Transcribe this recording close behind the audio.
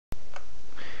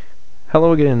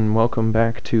Hello again, welcome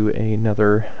back to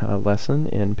another lesson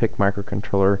in PIC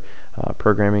microcontroller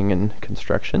programming and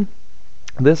construction.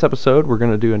 This episode we're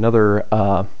going to do another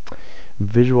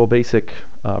Visual Basic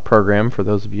program. For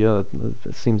those of you,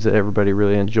 it seems that everybody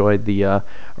really enjoyed the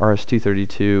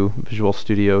RS-232 Visual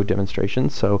Studio demonstration,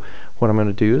 so what I'm going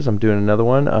to do is I'm doing another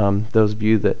one. Those of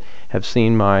you that have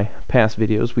seen my past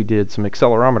videos, we did some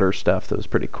accelerometer stuff that was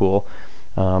pretty cool.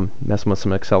 Messing with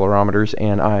some accelerometers,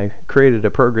 and I created a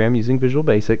program using Visual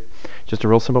Basic, just a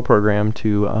real simple program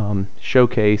to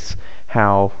showcase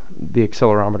how the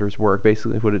accelerometers work.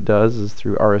 Basically what it does is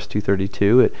through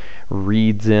RS-232 it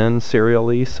reads in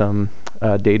serially some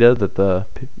data that the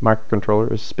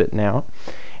microcontroller is spitting out,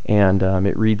 and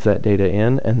it reads that data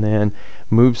in and then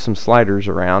moves some sliders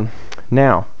around.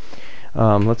 Now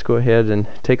let's go ahead and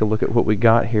take a look at what we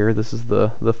got here. This is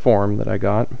the form that I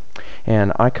got,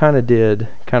 and I kind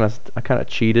of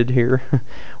cheated here.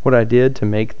 What I did to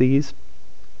make these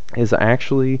is I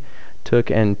actually took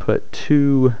and put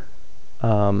two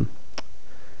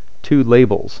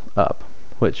labels up,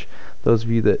 which those of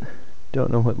you that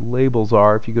don't know what labels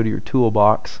are, if you go to your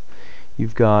toolbox,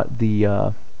 you've got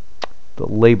the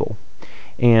label,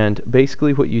 and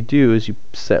basically what you do is you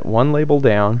set one label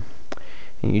down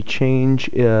and you change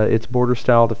its border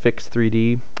style to fixed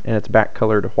 3D and its back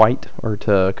color to white, or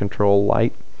to control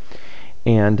light,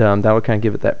 and that'll kind of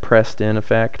give it that pressed in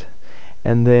effect.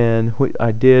 And then what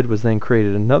I did was then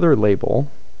created another label,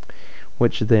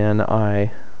 which then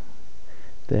I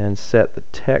set the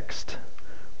text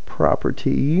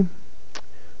property,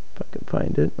 if I can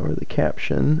find it, or the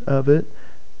caption of it,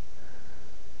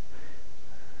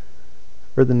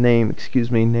 or the name, excuse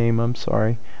me, I'm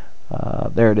sorry,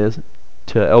 there it is,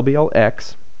 to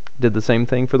LBLX. Did the same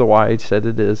thing for the Y, said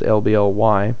it is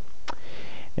LBLY,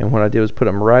 and what I did was put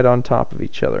them right on top of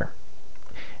each other.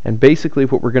 And basically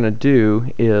what we're going to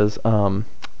do is we're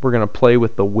going to play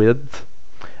with the width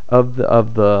of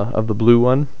the blue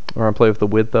one. We're going to play with the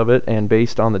width of it, and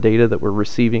based on the data that we're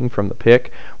receiving from the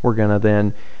PIC, we're going to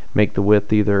then make the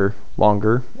width either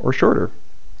longer or shorter,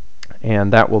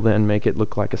 and that will then make it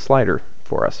look like a slider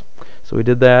for us. So we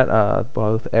did that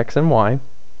both X and Y,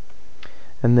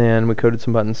 and then we coded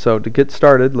some buttons. So to get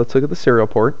started, let's look at the serial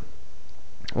port.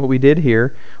 What we did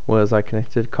here was I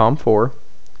connected COM4,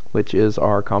 which is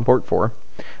our COM port 4.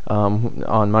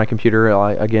 On my computer,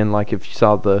 again, like if you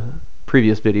saw the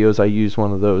previous videos, I use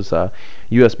one of those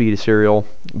USB to serial,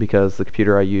 because the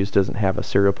computer I use doesn't have a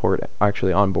serial port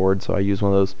actually on board, so I use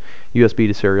one of those USB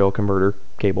to serial converter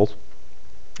cables.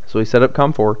 So we set up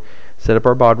COM4, set up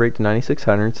our baud rate to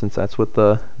 9600, since that's what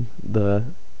the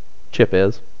chip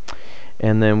is,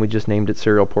 and then we just named it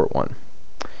serial port 1.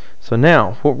 So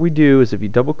now what we do is if you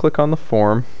double click on the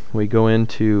form, we go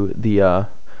into the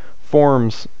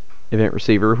forms event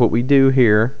receiver. What we do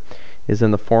here is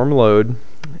in the form load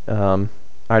item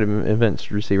events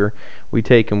receiver, we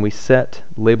take and we set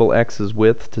label X's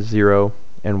width to 0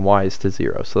 and Y's to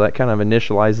 0. So that kind of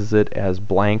initializes it as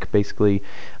blank. Basically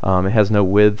it has no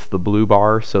width, the blue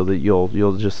bar, so that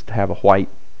you'll just have a white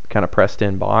kind of pressed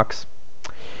in box.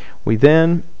 We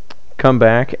then come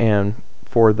back, and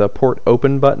for the port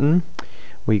open button,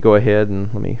 we go ahead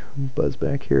and, let me buzz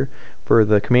back here, for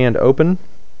the command open,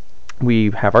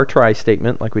 we have our try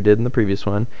statement like we did in the previous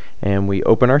one, and we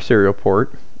open our serial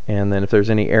port, and then if there's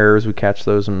any errors we catch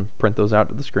those and print those out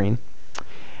to the screen.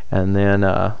 And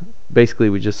then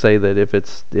basically we just say that if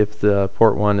the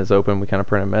port 1 is open, we kind of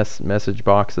print a message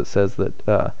box that says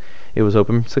that it was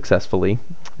opened successfully.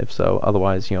 If so,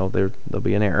 otherwise, you know, there'll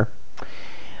be an error.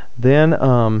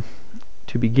 Then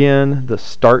to begin the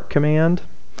start command,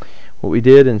 what we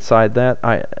did inside that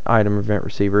item event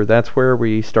receiver, that's where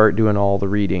we start doing all the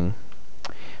reading.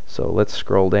 So let's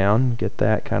scroll down and get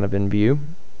that kind of in view.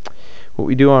 What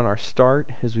we do on our start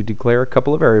is we declare a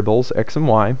couple of variables, X and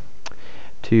Y,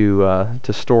 to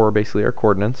store basically our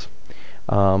coordinates.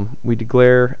 We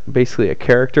declare basically a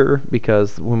character,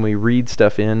 because when we read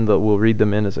stuff in, we'll read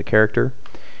them in as a character,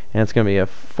 and it's going to be a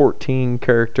 14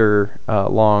 character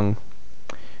long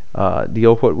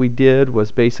deal. What we did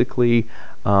was basically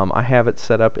I have it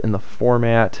set up in the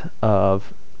format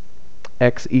of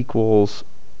X equals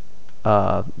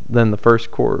then the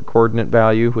first coordinate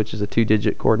value, which is a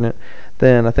 2-digit coordinate.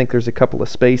 Then I think there's a couple of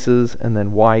spaces, and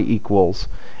then Y equals,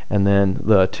 and then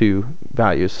the 2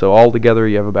 values. So all together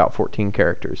you have about 14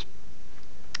 characters.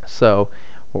 So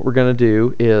what we're going to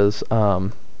do is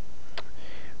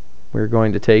we're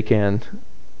going to take and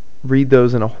read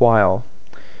those in a while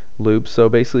loop. So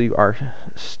basically our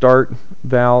start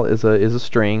val is a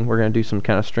string. We're going to do some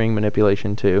kind of string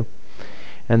manipulation too.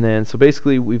 And then so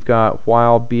basically we've got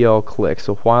while BL click.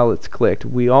 So while it's clicked,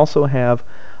 we also have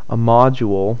a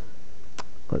module.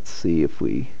 Let's see if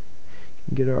we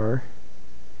can get our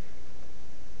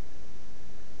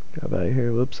grab out of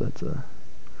here. Whoops, that's our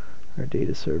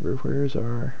data server. Where's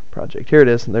our project? Here it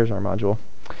is, and there's our module.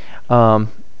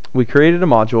 We created a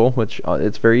module, which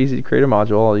it's very easy to create a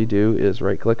module. All you do is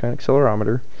right click on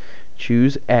accelerometer,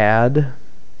 choose add,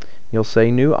 you'll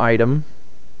say new item,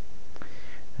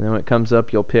 and then when it comes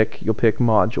up you'll pick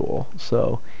module.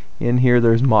 So in here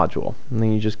there's module, and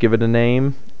then you just give it a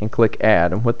name and click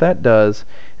add, and what that does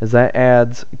is that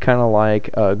adds kind of like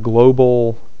a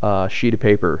global sheet of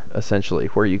paper, essentially,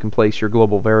 where you can place your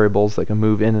global variables that can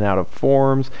move in and out of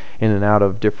forms, in and out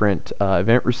of different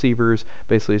event receivers.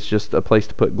 Basically, it's just a place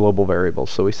to put global variables.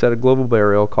 So we set a global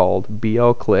variable called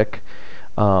BLClick.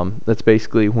 That's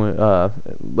basically when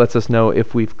lets us know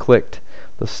if we've clicked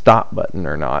the stop button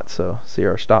or not. So see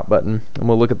our stop button, and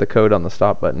we'll look at the code on the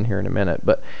stop button here in a minute.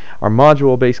 But our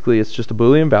module basically is just a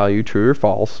Boolean value, true or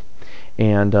false,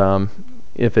 and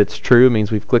if it's true, it means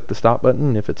we've clicked the stop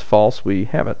button. If it's false, we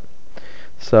haven't.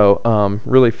 So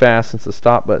really fast, since the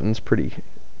stop button's pretty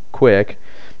quick.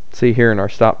 See here in our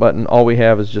stop button, all we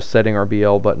have is just setting our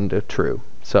BL button to true.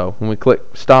 So when we click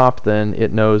stop, then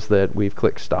it knows that we've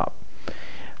clicked stop.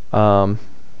 So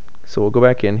we'll go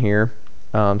back in here.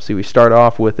 See, we start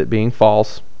off with it being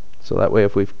false. So that way,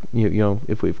 if we've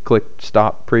if we've clicked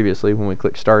stop previously, when we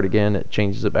click start again, it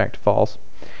changes it back to false.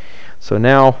 So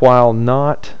now, while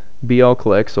not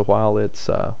BLClick, so while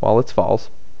it's false.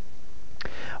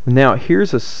 Now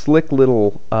here's a slick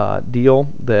little deal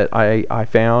that I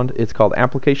found. It's called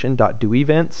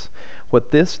application.doEvents. What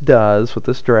this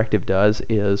directive does,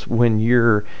 is when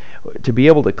you're to be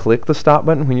able to click the stop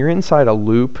button, when you're inside a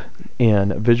loop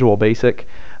in Visual Basic,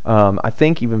 I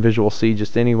think even Visual C,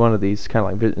 just any one of these kind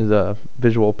of like the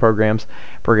visual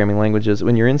programming languages,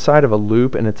 when you're inside of a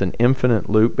loop and it's an infinite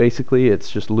loop, basically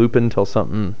it's just looping until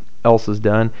something else is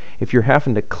done. If you're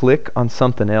having to click on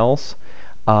something else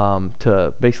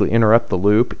to basically interrupt the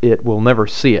loop, it will never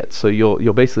see it. So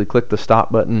you'll basically click the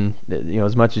stop button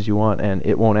as much as you want, and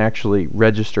it won't actually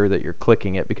register that you're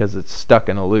clicking it because it's stuck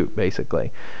in a loop,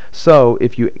 basically. So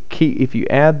if you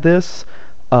add this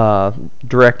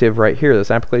directive right here,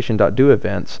 this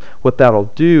application.doEvents, what that'll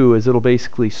do is it'll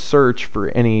basically search for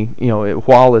any,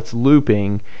 while it's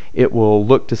looping, it will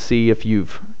look to see if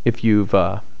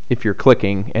you're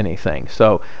clicking anything.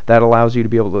 So that allows you to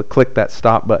be able to click that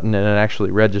stop button and it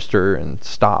actually register and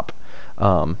stop,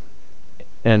 and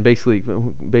basically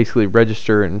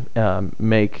register and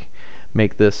make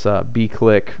this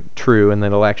bclick true, and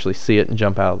then it'll actually see it and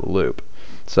jump out of the loop.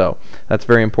 So that's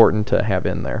very important to have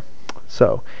in there.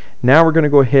 So now we're going to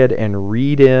go ahead and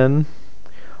read in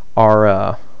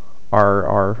our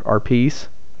piece.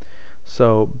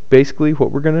 So basically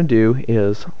what we're going to do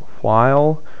is,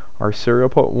 while our serial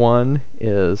port 1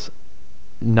 is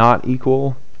not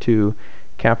equal to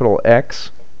capital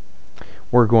X,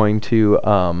 we're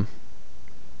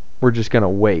just going to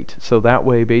wait. So that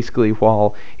way, basically,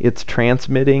 while it's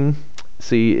transmitting,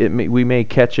 see, we may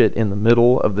catch it in the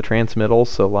middle of the transmittal.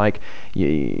 So like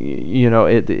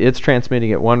it's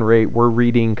transmitting at one rate, we're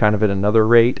reading kind of at another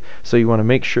rate. So you want to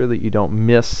make sure that you don't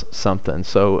miss something.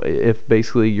 So if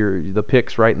basically the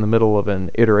PIC's right in the middle of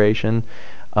an iteration,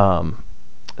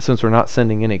 since we're not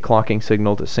sending any clocking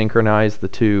signal to synchronize the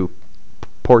two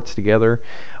ports together,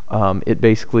 it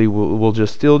basically will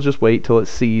still just wait till it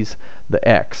sees the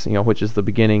X, which is the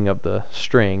beginning of the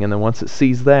string, and then once it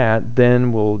sees that,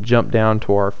 then we'll jump down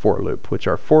to our for loop, which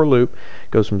our for loop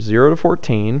goes from 0 to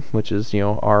 14, which is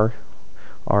our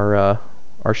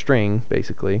string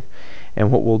basically.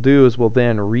 And what we'll do is we'll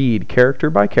then read character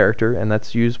by character, and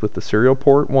that's used with the serial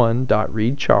port 1 dot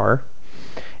read char.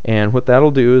 And what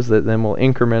that'll do is that then we'll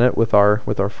increment it with our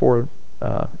for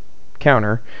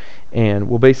counter, and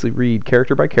we'll basically read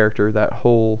character by character that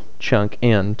whole chunk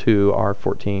into our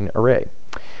 14 array.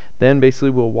 Then basically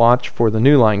we'll watch for the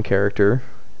new line character,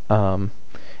 and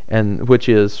which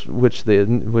the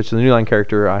new line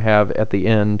character I have at the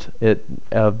end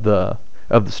of the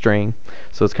string.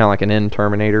 So it's kind of like an end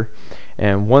terminator.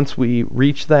 And once we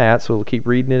reach that, so we'll keep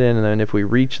reading it in, and then if we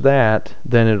reach that,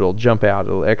 then it'll jump out.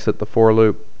 It'll exit the for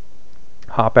loop,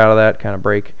 hop out of that, kind of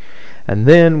break, and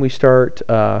then we start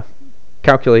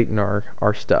calculating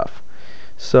our stuff.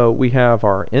 So we have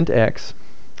our int x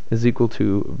is equal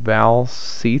to val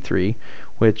c3,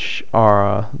 which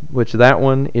that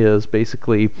one is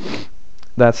basically,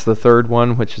 that's the third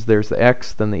one, which is there's the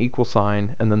x, then the equal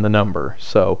sign, and then the number.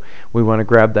 So we want to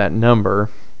grab that number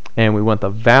and we want the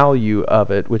value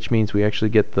of it, which means we actually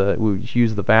get we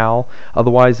use the val.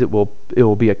 Otherwise it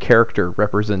will be a character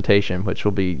representation, which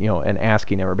will be an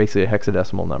ASCII number, basically a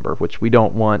hexadecimal number, which we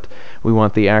don't want. We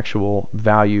want the actual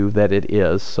value that it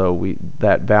is, so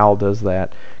that val does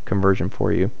that conversion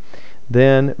for you.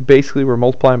 Then basically we're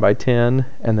multiplying by 10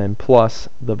 and then plus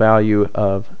the value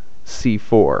of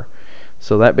C4.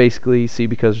 So that basically, see,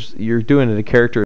 because you're doing it in a character